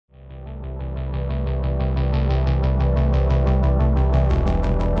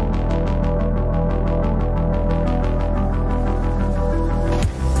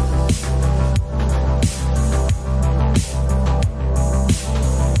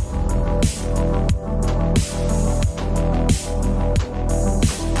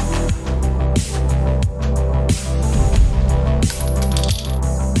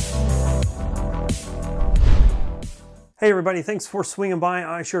everybody, thanks for swinging by.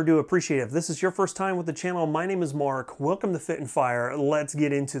 I sure do appreciate it. If this is your first time with the channel, my name is Mark. Welcome to Fit and Fire. Let's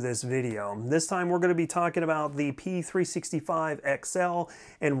get into this video. This time we're going to be talking about the P365XL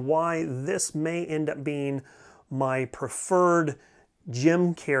and why this may end up being my preferred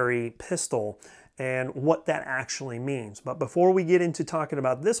gym carry pistol and what that actually means. But before we get into talking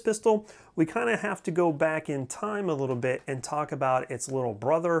about this pistol, we kind of have to go back in time a little bit and talk about its little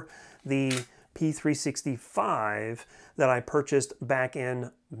brother, the P365 that I purchased back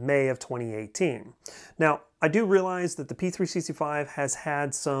in May of 2018. Now, I do realize that the P365 has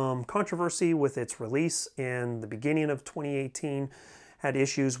had some controversy with its release in the beginning of 2018, had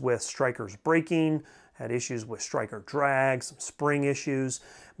issues with strikers breaking, had issues with striker drag, some spring issues,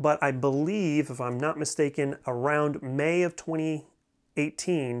 but I believe, if I'm not mistaken, around May of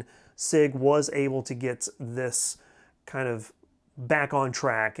 2018, Sig was able to get this kind of back on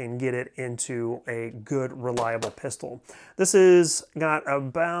track and get it into a good, reliable pistol. This has got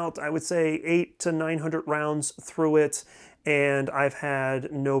about, I would say, 800 to 900 rounds through it, and I've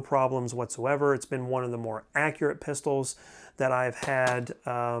had no problems whatsoever. It's been one of the more accurate pistols that I've had,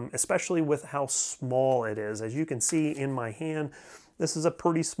 especially with how small it is. As you can see in my hand, this is a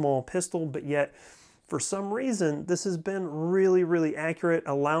pretty small pistol, but yet for some reason, this has been really, really accurate,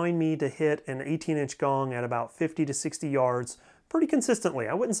 allowing me to hit an 18-inch gong at about 50 to 60 yards pretty consistently.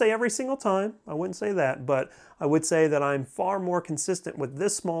 I wouldn't say every single time, I wouldn't say that, but I would say that I'm far more consistent with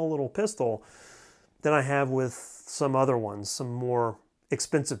this small little pistol than I have with some other ones, some more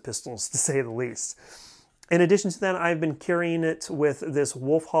expensive pistols, to say the least. In addition to that, I've been carrying it with this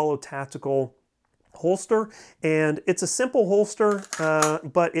Wolf Hollow Tactical holster, and it's a simple holster,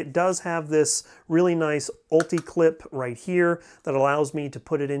 but it does have this really nice ulti clip right here that allows me to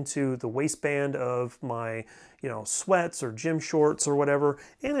put it into the waistband of my sweats or gym shorts or whatever.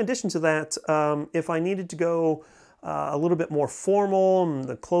 In addition to that, if I needed to go a little bit more formal, and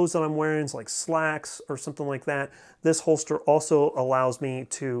the clothes that I'm wearing is like slacks or something like that, this holster also allows me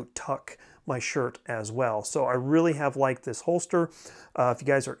to tuck my shirt as well. So I really have liked this holster. If you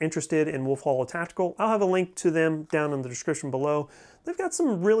guys are interested in Wolf Hollow Tactical, I'll have a link to them down in the description below. They've got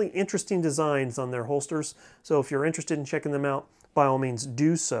some really interesting designs on their holsters, so if you're interested in checking them out, by all means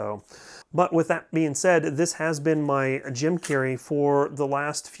do so. But with that being said, this has been my gym carry for the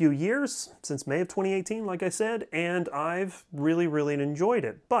last few years, since May of 2018, like I said, and I've really, really enjoyed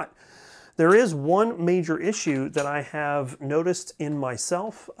it. But there is one major issue that I have noticed in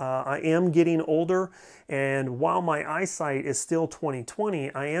myself. I am getting older, and while my eyesight is still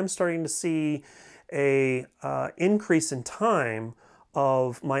 20/20, I am starting to see a increase in time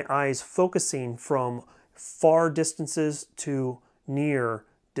of my eyes focusing from far distances to near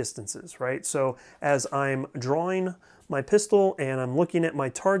distances, right? So as I'm drawing my pistol and I'm looking at my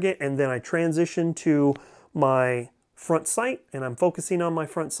target, and then I transition to my front sight and I'm focusing on my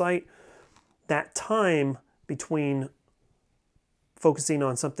front sight, that time between focusing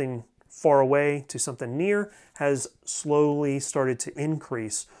on something far away to something near has slowly started to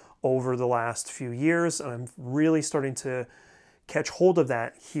increase over the last few years. And I'm really starting to catch hold of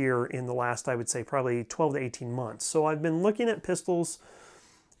that here in the last, I would say, probably 12 to 18 months. So I've been looking at pistols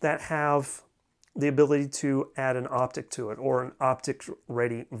that have the ability to add an optic to it, or an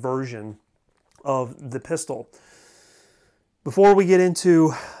optic-ready version of the pistol. Before we get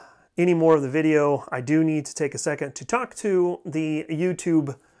into any more of the video, I do need to take a second to talk to the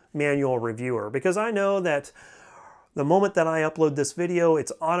YouTube manual reviewer, because I know that the moment that I upload this video,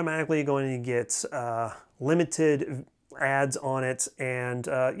 it's automatically going to get limited ads on it. And,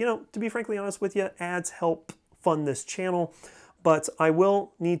 to be frankly honest with you, ads help fund this channel. But I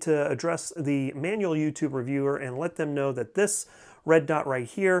will need to address the manual YouTube reviewer and let them know that this red dot right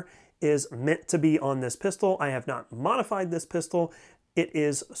here is meant to be on this pistol. I have not modified this pistol. It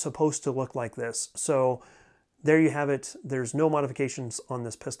is supposed to look like this. So there you have it. There's no modifications on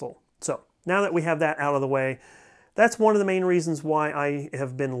this pistol. So now that we have that out of the way, that's one of the main reasons why I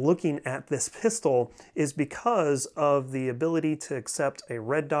have been looking at this pistol, is because of the ability to accept a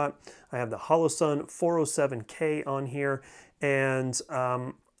red dot. I have the Holosun 407K on here, and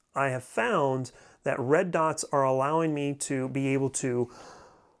I have found that red dots are allowing me to be able to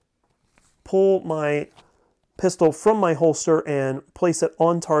pull my pistol from my holster and place it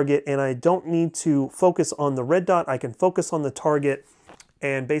on target, and I don't need to focus on the red dot. I can focus on the target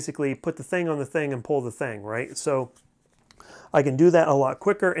and basically put the thing on the thing and pull the thing, right? So I can do that a lot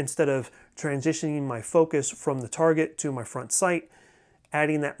quicker instead of transitioning my focus from the target to my front sight,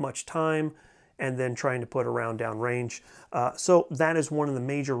 adding that much time, and then trying to put a round down range. So that is one of the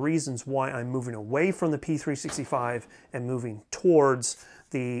major reasons why I'm moving away from the P365 and moving towards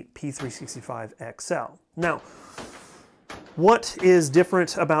the P365XL. Now, What is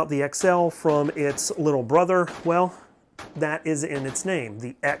different about the XL from its little brother? Well, that is in its name,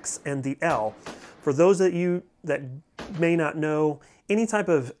 the X and the L. For those of you that may not know, any type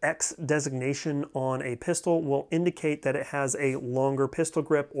of X designation on a pistol will indicate that it has a longer pistol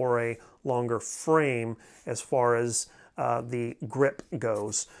grip or a longer frame as far as the grip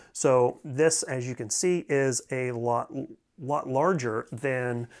goes. So this, as you can see, is a lot larger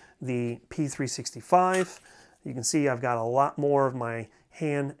than the P365. You can see I've got a lot more of my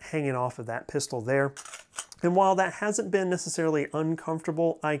hand hanging off of that pistol there. And while that hasn't been necessarily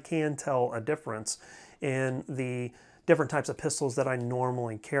uncomfortable, I can tell a difference in the different types of pistols that I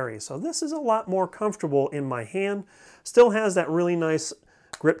normally carry. So this is a lot more comfortable in my hand. Still has that really nice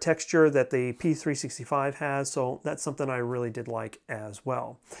grip texture that the P365 has, so that's something I really did like as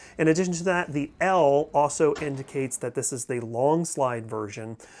well. In addition to that, the L also indicates that this is the long slide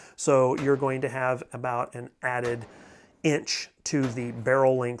version, so you're going to have about an added inch to the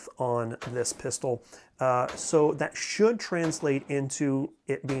barrel length on this pistol. So that should translate into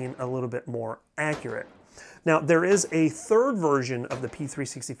it being a little bit more accurate. Now, there is a third version of the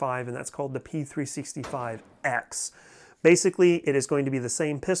P365, and that's called the P365X. Basically, it is going to be the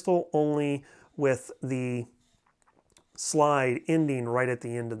same pistol, only with the slide ending right at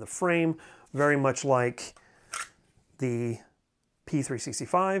the end of the frame, very much like the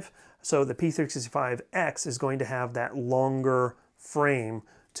P365. So the P365X is going to have that longer frame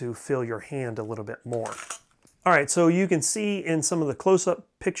to fill your hand a little bit more. All right, so you can see in some of the close-up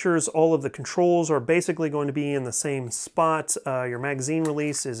pictures, all of the controls are basically going to be in the same spot. Your magazine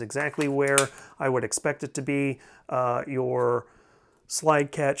release is exactly where I would expect it to be. Your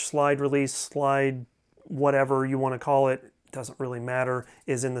slide catch, slide release, slide whatever you want to call it, doesn't really matter,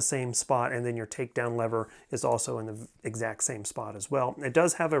 is in the same spot, and then your takedown lever is also in the exact same spot as well. It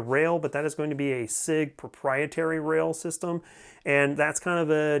does have a rail, but that is going to be a Sig proprietary rail system, and that's kind of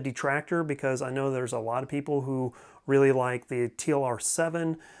a detractor because I know there's a lot of people who really like the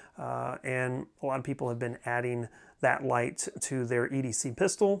TLR7, and a lot of people have been adding that light to their EDC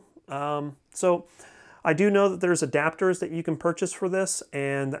pistol. So I do know that there's adapters that you can purchase for this,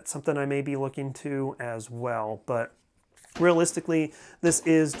 and that's something I may be looking to as well, but realistically, this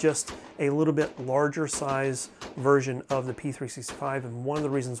is just a little bit larger size version of the P365, and one of the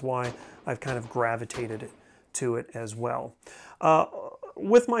reasons why I've kind of gravitated to it as well.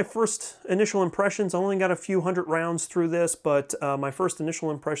 With my first initial impressions, I only got a few hundred rounds through this, but my first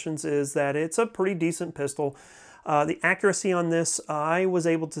initial impressions is that it's a pretty decent pistol. The accuracy on this, I was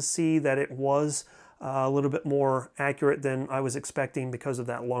able to see that it was a little bit more accurate than I was expecting because of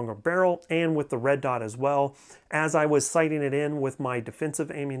that longer barrel and with the red dot as well. As I was sighting it in with my defensive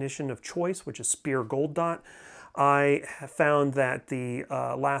ammunition of choice, which is Spear Gold Dot, I found that the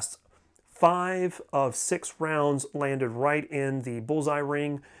last 5 of 6 rounds landed right in the bullseye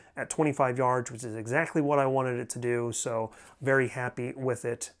ring at 25 yards, which is exactly what I wanted it to do, so very happy with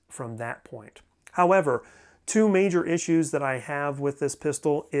it from that point. However, 2 major issues that I have with this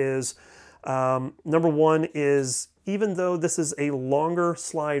pistol is number one is, even though this is a longer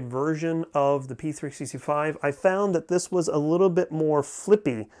slide version of the P365, I found that this was a little bit more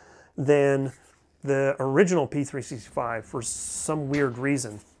flippy than the original P365 for some weird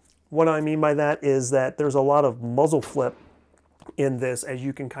reason. What I mean by that is that there's a lot of muzzle flip in this, as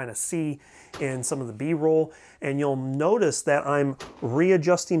you can kind of see in some of the B-roll, and you'll notice that I'm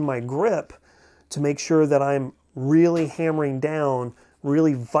readjusting my grip to make sure that I'm really hammering down,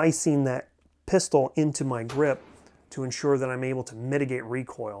 really vicing that pistol into my grip to ensure that I'm able to mitigate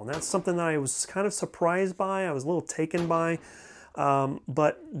recoil. And that's something that I was kind of surprised by. I was a little taken by,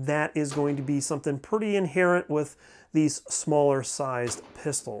 but that is going to be something pretty inherent with these smaller sized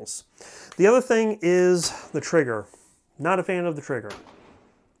pistols. The other thing is the trigger. Not a fan of the trigger,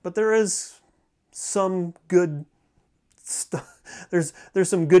 but there is some good stuff. There's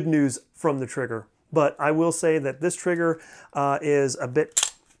some good news from the trigger, but I will say that this trigger is a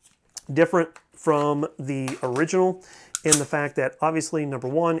bit different from the original in the fact that obviously, number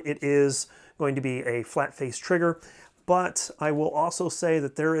one, it is going to be a flat face trigger, but I will also say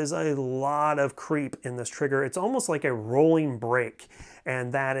that there is a lot of creep in this trigger. It's almost like a rolling brake,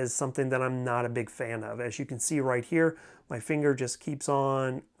 and that is something that I'm not a big fan of. As you can see right here, my finger just keeps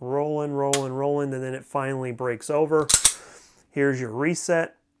on rolling, rolling, rolling, and then it finally breaks over. Here's your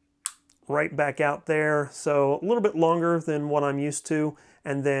reset, right back out there. So a little bit longer than what I'm used to,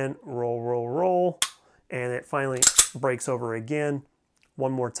 and then roll, roll, roll, and it finally breaks over again.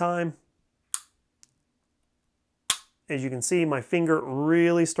 One more time. As you can see, my finger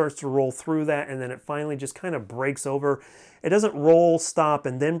really starts to roll through that, and then it finally just kind of breaks over. It doesn't roll, stop,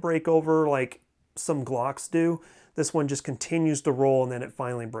 and then break over like some Glocks do. This one just continues to roll and then it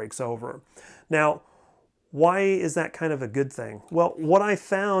finally breaks over. Now, why is that kind of a good thing? Well, what I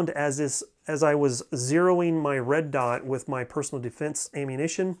found as I was zeroing my red dot with my personal defense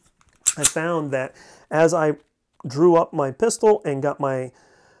ammunition, I found that as I drew up my pistol and got my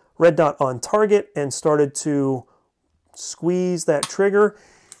red dot on target and started to squeeze that trigger,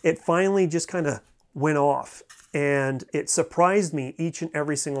 it finally just kind of went off. And it surprised me each and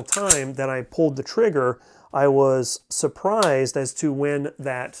every single time that I pulled the trigger. I was surprised as to when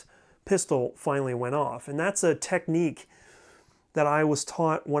that pistol finally went off. And that's a technique that I was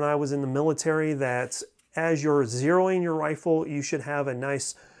taught when I was in the military, that as you're zeroing your rifle, you should have a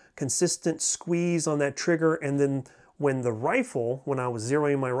nice consistent squeeze on that trigger. And then when I was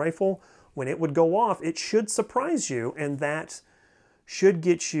zeroing my rifle, when it would go off, it should surprise you, and that should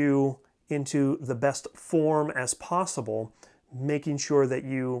get you into the best form as possible, making sure that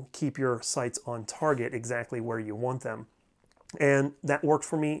you keep your sights on target exactly where you want them. And that worked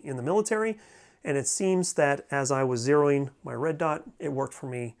for me in the military, and it seems that as I was zeroing my red dot, it worked for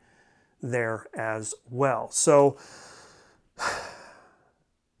me there as well. So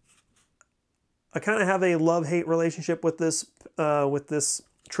I kind of have a love-hate relationship with this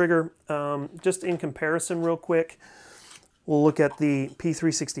trigger. Just in comparison real quick, we'll look at the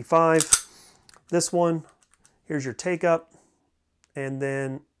P365. This one, here's your take up, and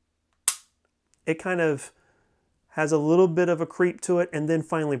then it kind of has a little bit of a creep to it and then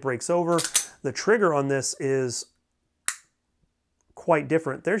finally breaks over. The trigger on this is quite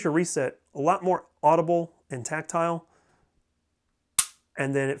different. There's your reset, a lot more audible and tactile,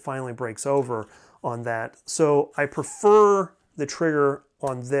 and then it finally breaks over on that. So I prefer the trigger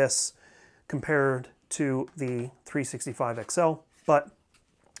on this compared to the 365XL, but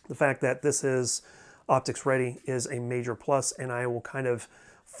the fact that this is optics ready is a major plus, and I will kind of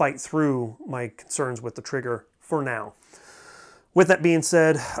fight through my concerns with the trigger for now. With that being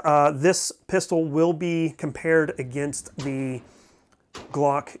said, this pistol will be compared against the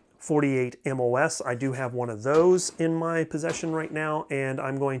Glock 48 MOS. I do have one of those in my possession right now, and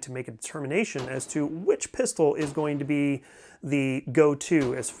I'm going to make a determination as to which pistol is going to be the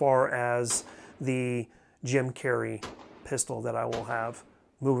go-to as far as the gem carry pistol that I will have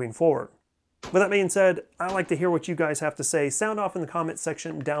moving forward. With that being said, I like to hear what you guys have to say. Sound off in the comment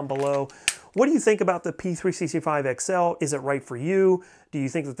section down below. What do you think about the P365XL? Is it right for you? Do you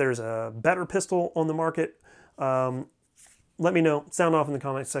think that there's a better pistol on the market? Let me know. Sound off in the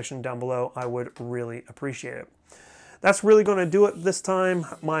comment section down below. I would really appreciate it. That's really going to do it this time.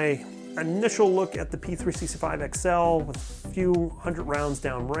 My initial look at the P365XL with a few hundred rounds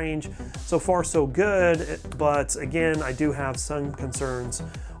down range. So far so good, but again, I do have some concerns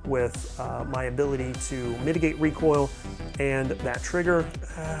with my ability to mitigate recoil, and that trigger,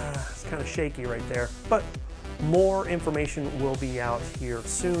 it's kind of shaky right there. But more information will be out here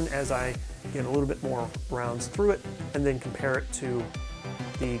soon as I get a little bit more rounds through it and then compare it to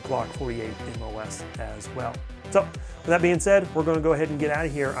the Glock 48 MOS as well. So with that being said, we're going to go ahead and get out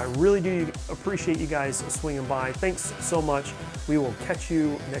of here. I really do appreciate you guys swinging by. Thanks so much. We will catch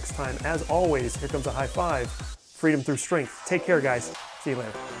you next time. As always, here comes a high five. Freedom through strength. Take care, guys. See you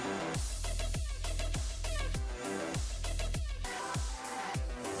later.